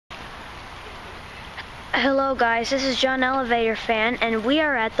Hello guys, this is John Elevator Fan, and we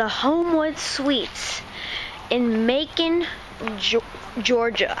are at the Homewood Suites in Macon,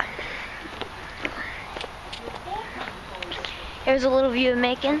 Georgia. Here's a little view of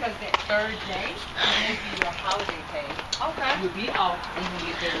Macon. Because that third day, will be your holiday pay. Okay. You'll be off and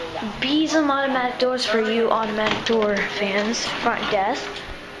you get the little out. Bees and automatic doors for you automatic door fans. Front desk.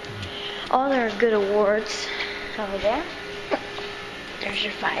 All their good awards over there. There's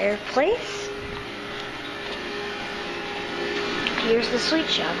your fireplace. Here's the sweet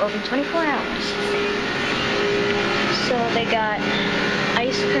shop, open 24 hours. So they got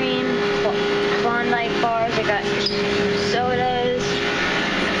ice cream, Klondike bars, they got sodas,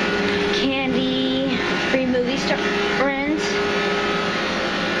 candy, free movie star friends.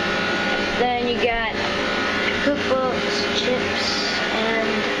 Then you got cookbooks, chips,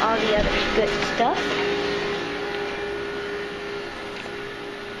 and all the other good stuff.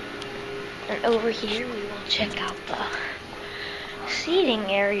 And over here we will check out the seating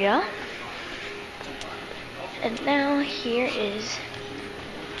area. And now here is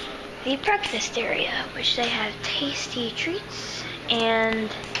the breakfast area, which they have tasty treats, and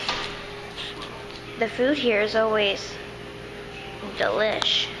the food here is always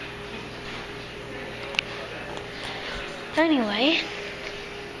delish. Anyway,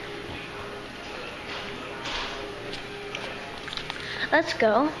 let's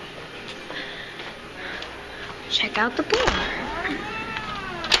go check out the pool.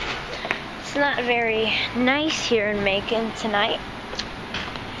 It's not very nice here in Macon tonight.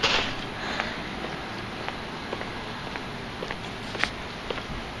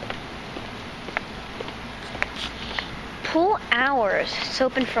 Pool hours, it's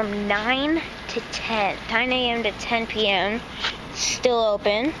open from 9 to 10, 9 a.m. to 10 p.m. Still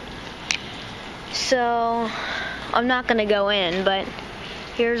open. So I'm not gonna go in, but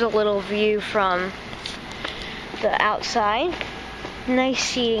here's a little view from the outside. Nice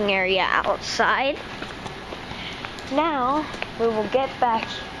seating area outside. Now we will get back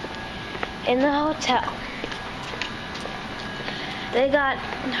in the hotel. They got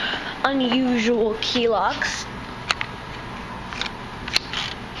unusual key locks.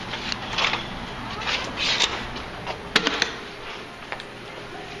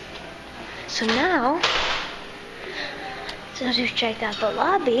 So now, since we've checked out the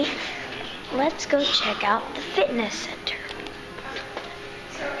lobby, let's go check out the fitness center.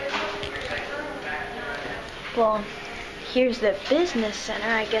 Well, here's the business center.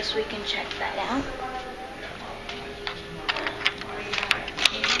 I guess we can check that out.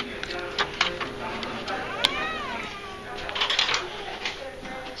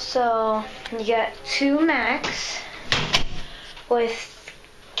 So, you got 2 Macs with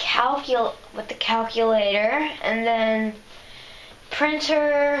the calculator, and then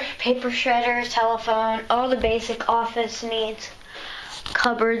printer, paper shredder, telephone, all the basic office needs.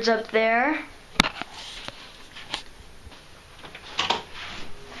 Cupboards up there.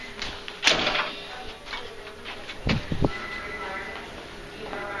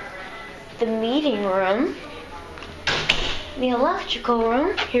 The meeting room. The electrical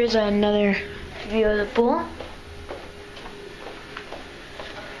room. Here's another view of the pool.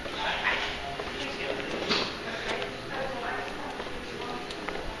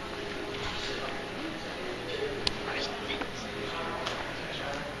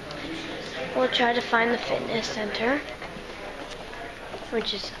 We'll try to find the fitness center,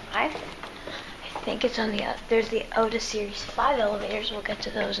 which is I think it's on the there's the Otis Series 5 elevators. We'll get to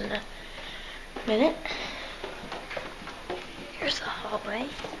those in a minute. Here's the hallway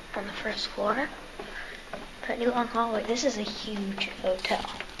on the first floor. Pretty long hallway. This is a huge hotel.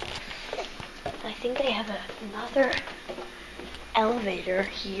 I think they have another elevator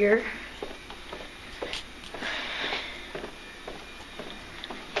here.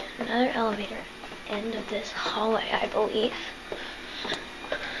 Another elevator end of this hallway, I believe.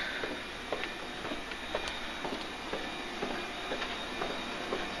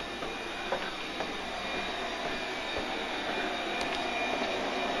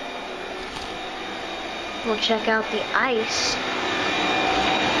 We'll check out the ice.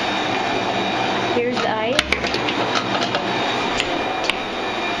 Here's the ice.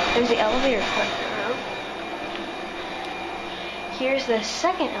 There's the elevator front row. Here's the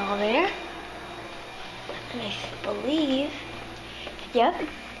second elevator. And I believe, yep,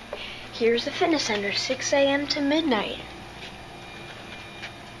 here's the fitness center, 6 a.m. to midnight.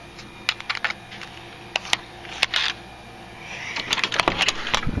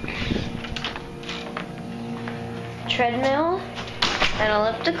 Treadmill, an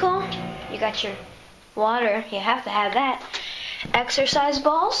elliptical, you got your water, you have to have that. Exercise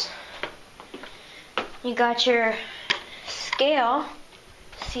balls, You got your scale,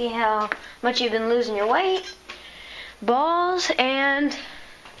 see how much you've been losing your weight, balls, and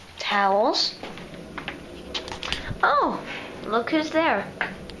towels. Oh, look who's there.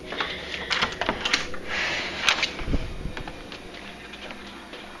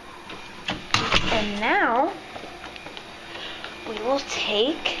 And now, we will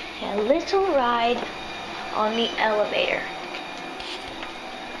take a little ride on the elevator.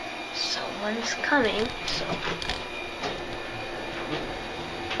 Someone's coming, so...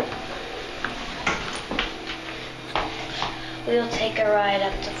 We'll take a ride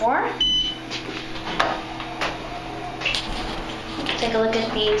up to 4. Take a look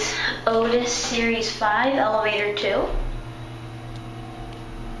at these Otis Series 5 Elevator 2.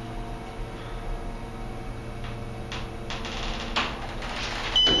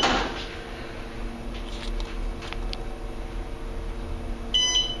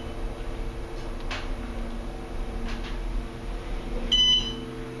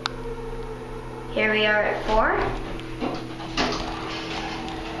 Here we are at 4.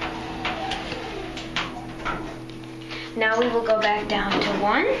 Now we will go back down to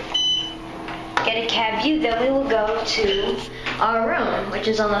 1, get a cab view, then we will go to our room, which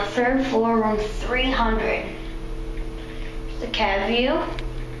is on the 3rd floor, room 300. The cab view,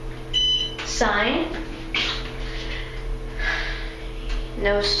 sign,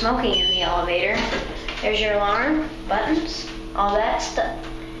 no smoking in the elevator. There's your alarm, buttons, all that stuff.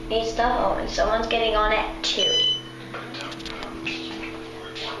 Neat stuff. Oh, and someone's getting on at 2.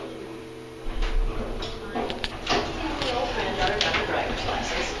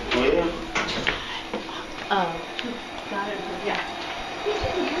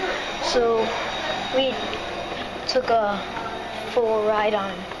 So we took a full ride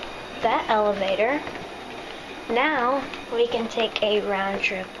on that elevator. Now we can take a round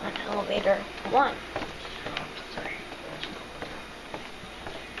trip on elevator 1.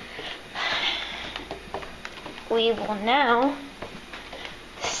 We will now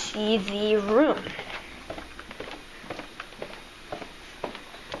see the room.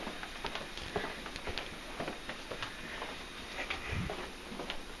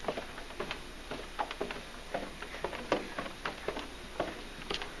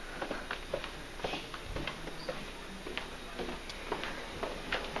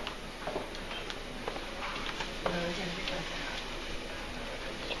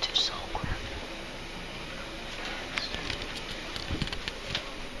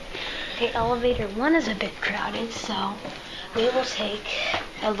 Okay, elevator 1 is a bit crowded, so we will take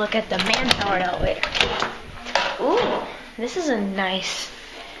a look at the man-powered elevator. Ooh, this is a nice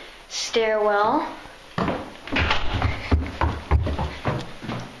stairwell.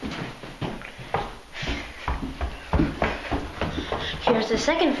 Here's the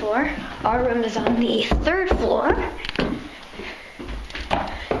 2nd floor. Our room is on the 3rd floor.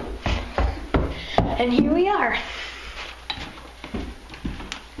 And here we are.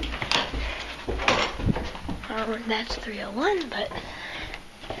 That's 301, but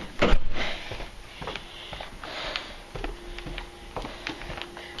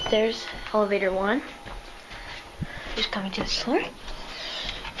there's elevator 1. Just coming to this floor.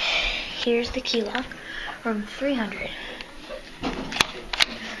 Here's the key lock, room 300.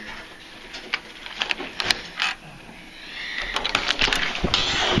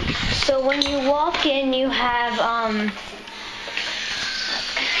 So when you walk in, you have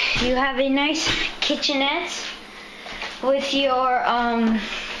a nice kitchenette with your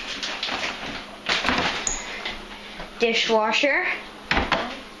dishwasher.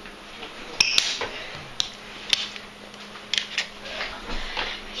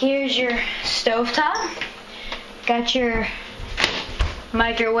 Here's your stovetop. Got your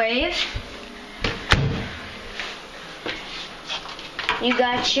microwave. You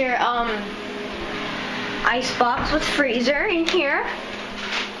got your ice box with freezer in here.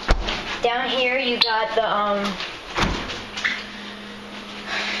 Down here you got the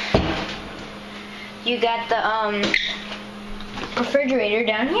refrigerator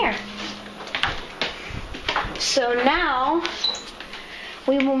down here. So now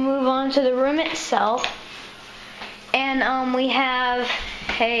we will move on to the room itself, and we have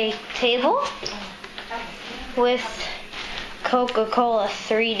a table with Coca-Cola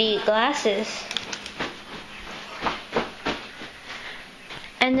 3D glasses.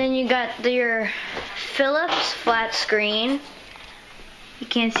 And then you got your Philips flat screen. You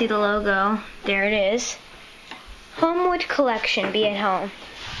can't see the logo. There it is. Homewood collection, be at home.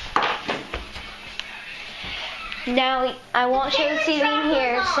 Now, I won't show the TV in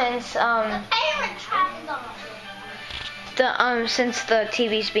here since, since the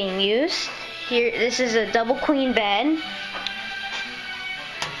TV's being used. Here, this is a double queen bed.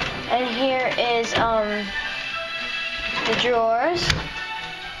 And here is the drawers.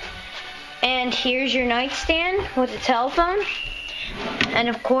 And here's your nightstand with the telephone. And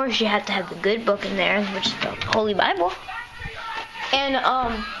of course you have to have the good book in there, which is the Holy Bible. And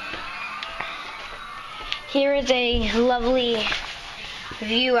here is a lovely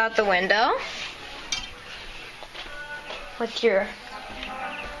view out the window with your.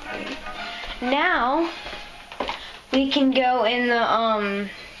 Now we can go in the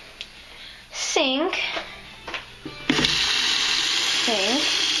sink.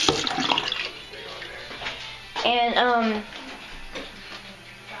 And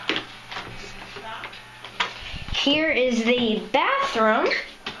here is the bathroom,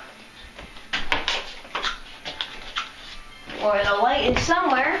 or the light is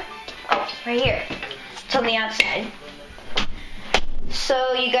somewhere. Oh, right here. It's on the outside.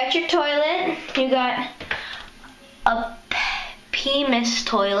 So you got your toilet. You got a PEMS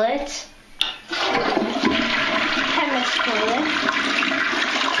toilet. PEMS toilet.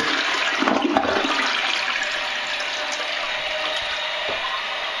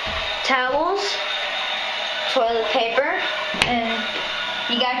 Towels, toilet paper, and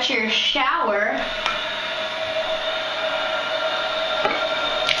you got your shower.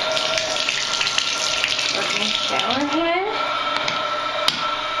 Okay, shower head.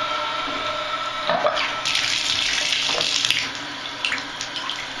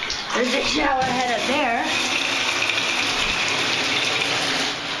 There's a shower head up there.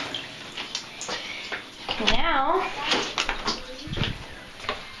 Now,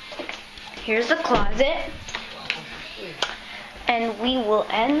 here's the closet, and we will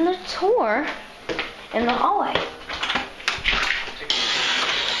end the tour in the hallway.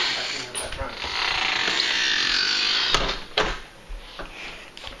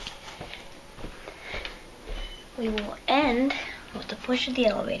 We will end with the push of the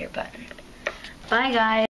elevator button. Bye, guys.